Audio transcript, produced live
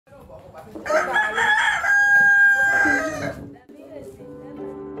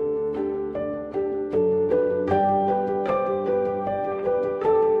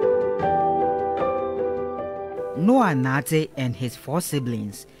Noah Nate and his 4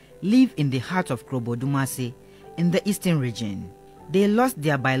 siblings live in the heart of Krobodumase in the eastern region. They lost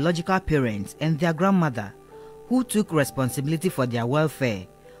their biological parents, and their grandmother, who took responsibility for their welfare,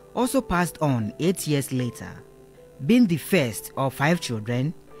 also passed on 8 years later. Being the first of 5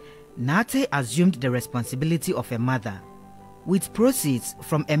 children, Nate assumed the responsibility of a mother. With proceeds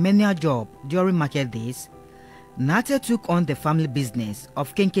from a menial job during market days, Nate took on the family business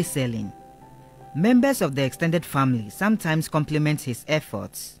of kenke selling. Members of the extended family sometimes compliment his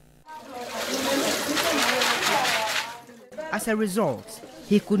efforts. As a result,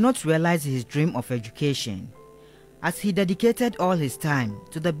 he could not realize his dream of education, as he dedicated all his time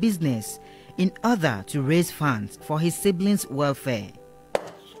to the business in order to raise funds for his siblings' welfare.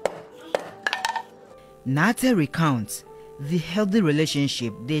 Nate recounts the healthy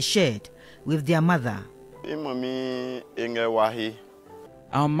relationship they shared with their mother.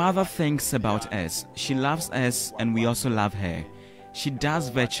 Our mother thinks about us. She loves us and we also love her. She does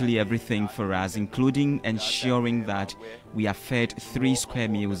virtually everything for us, including ensuring that we are fed 3 square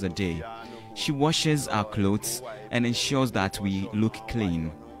meals a day. She washes our clothes and ensures that we look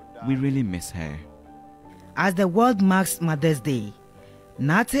clean. We really miss her. As the world marks Mother's Day,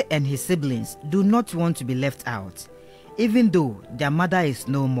 Nate and his siblings do not want to be left out, even though their mother is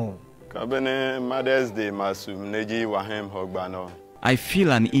no more. I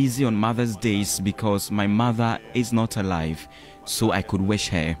feel uneasy on Mother's Days because my mother is not alive, so I could wish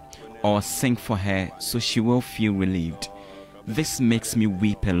her or sing for her so she will feel relieved. This makes me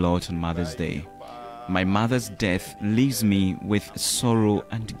weep a lot on Mother's Day. My mother's death leaves me with sorrow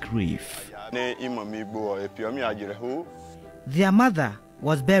and grief. Their mother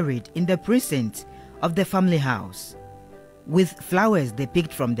was buried in the precinct of the family house. With flowers they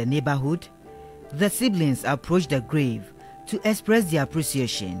picked from the neighborhood, the siblings approached the grave to express their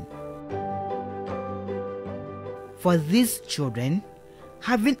appreciation. For these children,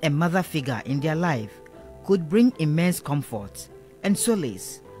 having a mother figure in their life could bring immense comfort and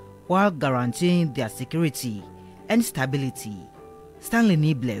solace while guaranteeing their security and stability. Stanley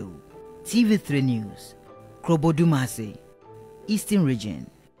Nibleu, TV3 News, Krobodumase, Eastern Region.